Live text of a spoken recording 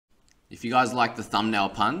If you guys like the thumbnail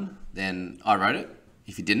pun, then I wrote it.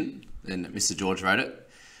 If you didn't, then Mr. George wrote it.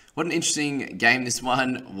 What an interesting game this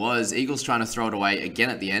one was. Eagles trying to throw it away again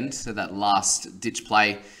at the end. So that last ditch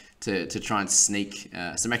play to try and sneak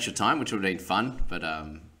some extra time, which would have been fun. But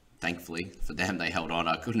thankfully for them, they held on.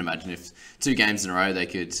 I couldn't imagine if 2 games in a row they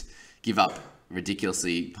could give up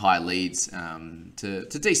ridiculously high leads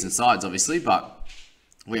to decent sides, obviously. But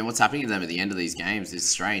what's happening to them at the end of these games is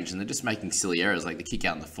strange. And they're just making silly errors, like the kick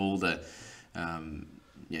out in the full,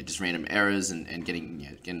 just random errors and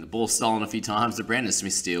getting the ball stolen a few times. The Brandon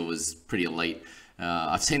Smith steal was pretty elite.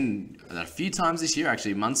 I've seen that a few times this year,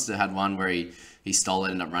 actually. Munster had one where he stole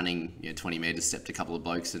it, ended up running 20 metres, stepped a couple of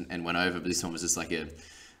blokes and went over. But this one was just like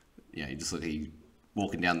he just looked like he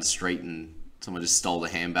walking down the street and someone just stole the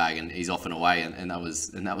handbag and he's off and away. And that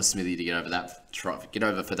was Smithy to get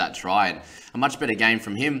over for that try. And a much better game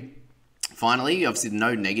from him. Finally, obviously,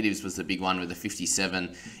 no negatives was the big one with a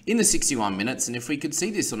 57 in the 61 minutes. And if we could see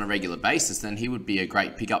this on a regular basis, then he would be a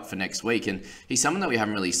great pickup for next week. And he's someone that we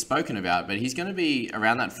haven't really spoken about, but he's going to be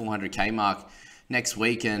around that 400k mark next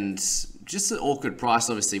week. And just an awkward price,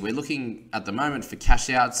 obviously. We're looking at the moment for cash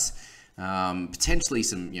outs, potentially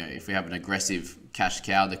some, if we have an aggressive cash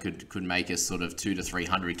cow that could make us sort of 200 to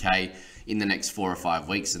 300k in the next 4 or 5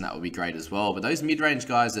 weeks, and that would be great as well. But those mid-range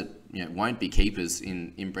guys that won't be keepers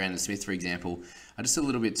in Brandon Smith, for example, are just a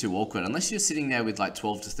little bit too awkward. Unless you're sitting there with like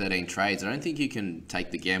 12 to 13 trades, I don't think you can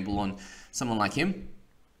take the gamble on someone like him.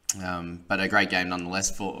 But a great game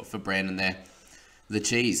nonetheless for Brandon there. The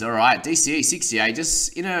cheese. All right, DCE 68,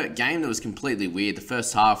 just in a game that was completely weird. The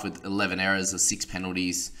first half with 11 errors or 6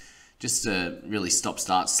 penalties. Just a really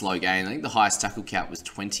stop-start, slow game. I think the highest tackle count was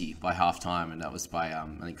 20 by halftime, and that was by I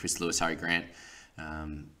think Chris Lewis, Harry Grant,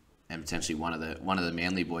 and potentially one of the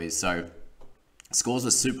Manly boys. So scores were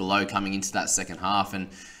super low coming into that second half, and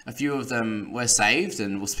a few of them were saved,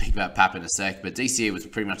 and we'll speak about Pap in a sec. But DCE was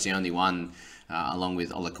pretty much the only one, along with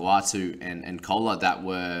Olakau'atu and Kola, that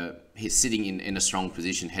were sitting in a strong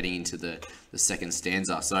position heading into the second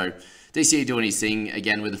stanza. So DCE doing his thing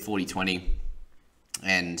again with a 40-20.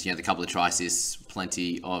 And the couple of try assists,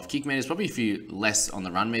 plenty of kick meters, probably a few less on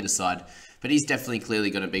the run meter side, but he's definitely clearly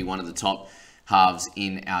going to be one of the top halves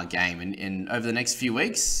in our game. And over the next few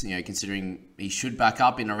weeks, considering he should back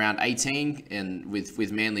up in around 18, and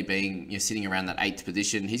with Manly being sitting around that 8th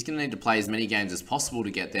position, he's going to need to play as many games as possible to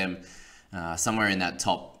get them somewhere in that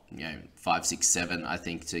top 5, 6, 7, I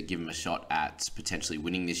think, to give him a shot at potentially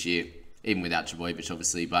winning this year, even without Trbojevic,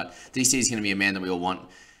 obviously. But DC is going to be a man that we all want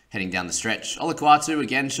heading down the stretch. Olakau'atu,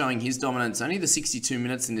 again, showing his dominance. Only the 62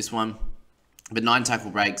 minutes in this one, but 9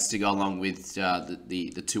 tackle breaks to go along with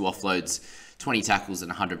the 2 offloads, 20 tackles and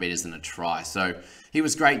 100 meters and a try. So he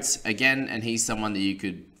was great again, and he's someone that you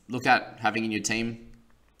could look at having in your team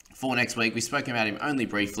for next week. We spoke about him only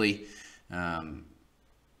briefly,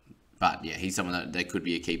 but yeah, he's someone that could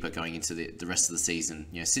be a keeper going into the rest of the season.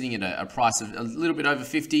 Sitting at a price of a little bit over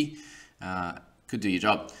 50, could do your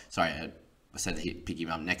job. Sorry, I said that he'd pick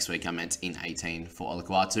him up next week. I meant in 18 for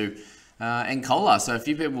Olakau'atu and Kola. So a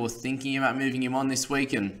few people were thinking about moving him on this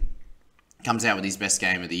week, and comes out with his best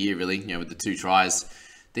game of the year, really, with the 2 tries.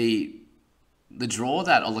 The draw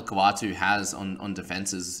that Olakau'atu has on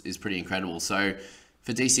defenses is pretty incredible. So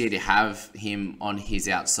for DCE to have him on his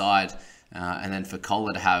outside, and then for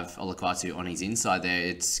Kola to have Olakau'atu on his inside there,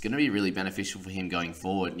 it's going to be really beneficial for him going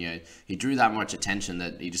forward. He drew that much attention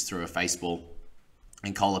that he just threw a face ball.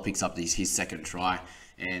 And Kola picks up his second try,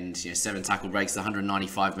 and 7 tackle breaks,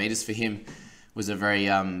 195 meters for him was a very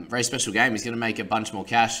very special game. He's going to make a bunch more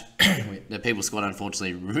cash. The People squad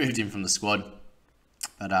unfortunately removed him from the squad,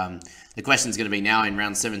 but the question is going to be now in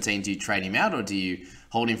round 17: do you trade him out, or do you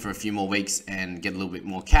hold him for a few more weeks and get a little bit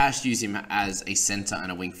more cash, use him as a centre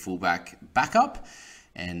and a wing fullback backup,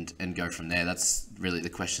 and go from there? That's really the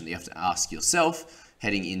question that you have to ask yourself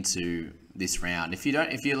heading into this round. If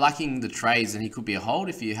you're lacking the trades, then he could be a hold.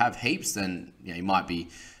 If you have heaps, then he might be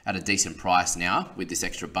at a decent price now with this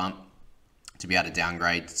extra bump to be able to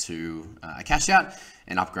downgrade to a cash out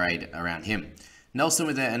and upgrade around him. Nelson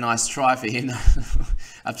with a nice try for him.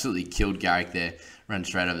 Absolutely killed Garrick there. Ran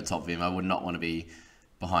straight over the top of him. I would not want to be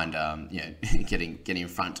behind, getting in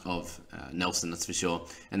front of Nelson, that's for sure.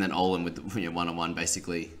 And then Olin with one-on-one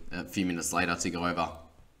basically a few minutes later to go over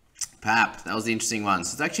Pap. That was the interesting one.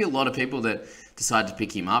 So it's actually a lot of people that decided to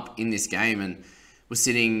pick him up in this game, and was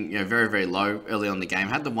sitting very, very low early on in the game.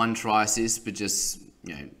 Had the 1 try assist, but just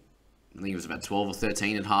I think it was about 12 or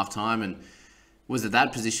 13 at halftime, and was at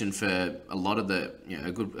that position for a lot of the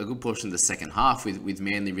a good portion of the second half, with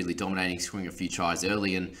Manly really dominating, scoring a few tries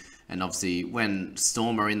early, and And obviously, when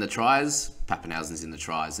Storm are in the tries, Pappenhausen's in the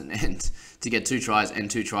tries. And to get 2 tries and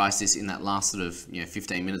 2 try assists in that last sort of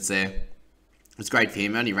 15 minutes there, it's great for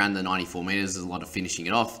him. Only ran the 94 metres. There's a lot of finishing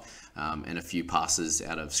it off and a few passes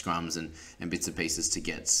out of scrums and bits and pieces to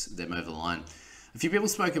get them over the line. A few people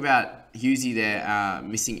spoke about Hughesy there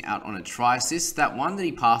missing out on a try assist. That one that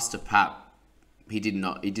he passed to Pap, he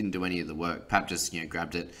didn't do any of the work. Pap just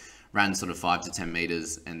grabbed it, ran sort of 5 to 10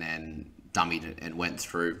 metres, and then dummied it and went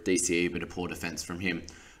through. DCE, but a poor defence from him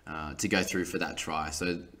to go through for that try. So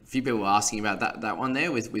a few people were asking about that one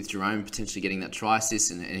there with Jerome potentially getting that try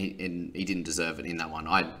assist, and he didn't deserve it in that one.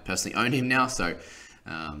 I personally own him now, so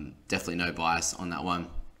definitely no bias on that one.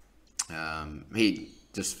 He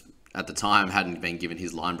just at the time hadn't been given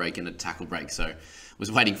his line break and a tackle break, so was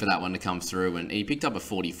waiting for that one to come through, and he picked up a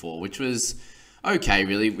 44, which was okay,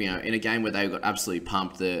 really. In a game where they got absolutely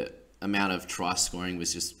pumped, the amount of try scoring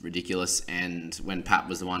was just ridiculous, and when Pat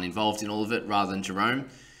was the one involved in all of it rather than Jerome,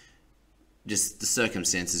 just the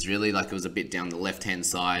circumstances really, like it was a bit down the left-hand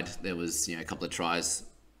side. There was a couple of tries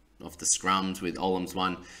off the scrums with Olam's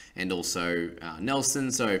one and also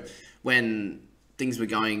Nelson. So when things were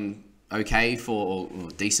going okay or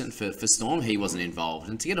decent for Storm, he wasn't involved.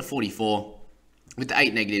 And to get a 44 with the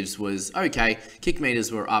 8 negatives was okay. Kick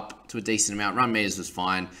meters were up to a decent amount. Run meters was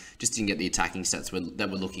fine. Just didn't get the attacking stats that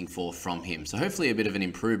we're looking for from him. So hopefully a bit of an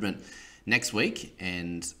improvement next week,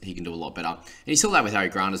 and he can do a lot better. And he saw that with Harry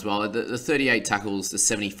Grant as well. The 38 tackles, the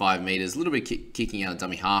 75 meters, a little bit kicking out of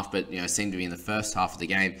dummy half, but seemed to be in the first half of the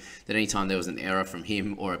game that anytime there was an error from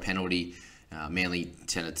him or a penalty, Manly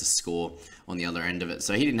tended to score on the other end of it.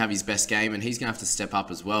 So he didn't have his best game, and he's going to have to step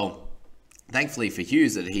up as well. Thankfully for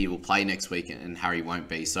Hughes that he will play next week and Harry won't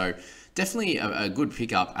be. So definitely a good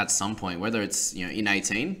pickup at some point, whether it's in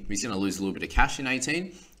 18, he's going to lose a little bit of cash in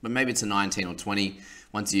 18, but maybe it's a 19 or 20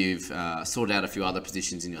 once you've sorted out a few other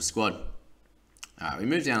positions in your squad. We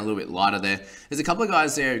moved down a little bit lighter there. There's a couple of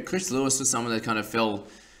guys there. Chris Lewis was someone that kind of fell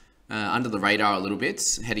under the radar a little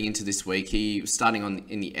bit heading into this week. He was starting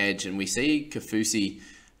in the edge, and we see Kafusi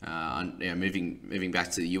moving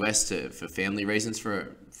back to the US for family reasons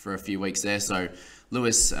for a few weeks there. So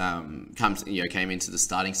Lewis came into the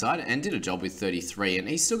starting side and did a job with 33, and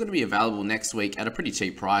he's still going to be available next week at a pretty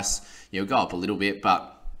cheap price. He'll go up a little bit,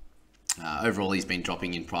 but overall he's been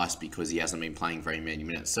dropping in price because he hasn't been playing very many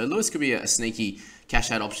minutes. So Lewis could be a sneaky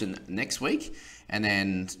cash out option next week, and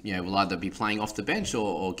then we'll either be playing off the bench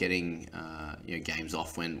or getting games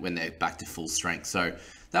off when they're back to full strength. So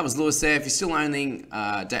that was Lewis there. If you're still owning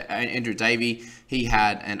Andrew Davey, he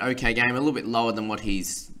had an okay game, a little bit lower than what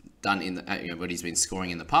he's done in what he's been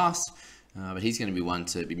scoring in the past, but he's going to be one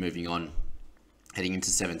to be moving on heading into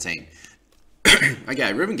 17.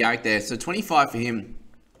 Okay, Ruben Garrick there. So 25 for him.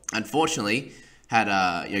 Unfortunately, had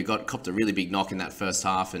copped a really big knock in that first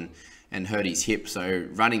half and hurt his hip. So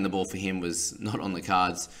running the ball for him was not on the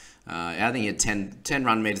cards. I think he had 10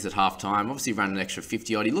 run meters at half time. Obviously ran an extra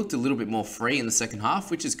 50 odd. He looked a little bit more free in the second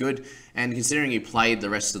half, which is good. And considering he played the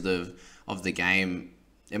rest of the game,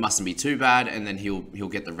 it mustn't be too bad. And then he'll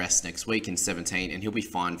get the rest next week in 17, and he'll be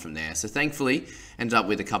fine from there. So thankfully, ended up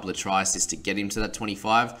with a couple of try assists to get him to that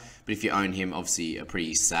 25. But if you own him, obviously a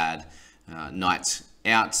pretty sad night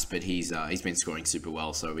out. But he's been scoring super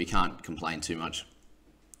well, so we can't complain too much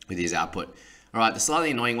with his output. All right, the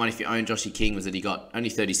slightly annoying one if you own Joshy King was that he got only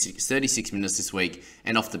 36 minutes this week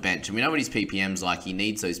and off the bench. And we know what his PPM's like. He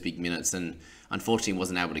needs those big minutes, and unfortunately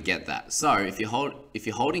wasn't able to get that. So if you're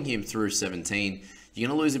holding him through 17, you're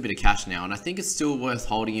going to lose a bit of cash now. And I think it's still worth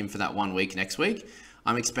holding him for that 1 week next week.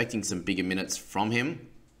 I'm expecting some bigger minutes from him.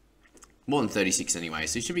 More than 36 anyway.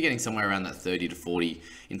 So you should be getting somewhere around that 30 to 40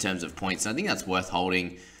 in terms of points. And I think that's worth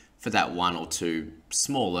holding for that 1 or 2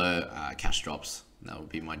 smaller cash drops. That would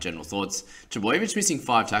be my general thoughts. Trebojevic missing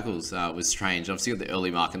 5 tackles was strange. Obviously got the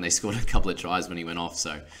early mark, and they scored a couple of tries when he went off.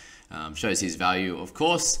 So shows his value, of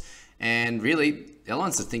course. And really, the other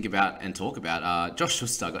ones to think about and talk about. Josh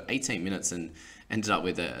Schuster got 18 minutes and ended up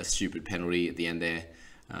with a stupid penalty at the end there.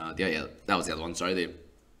 That was the other one, sorry. The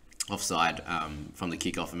offside from the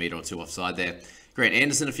kickoff, a metre or 2 offside there. Grant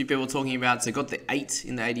Anderson, a few people talking about. So got the 8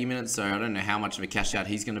 in the 80 minutes. So I don't know how much of a cash out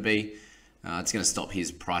he's going to be. It's going to stop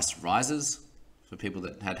his price rises for people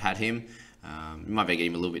that had him. You might be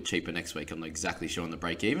getting him a little bit cheaper next week. I'm not exactly sure on the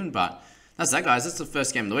break even, but that's that, guys. That's the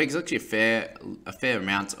first game of the week. It's actually a fair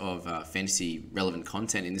amount of fantasy relevant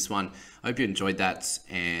content in this one. I hope you enjoyed that,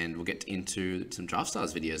 and we'll get into some Draft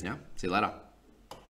Stars videos now. See you later.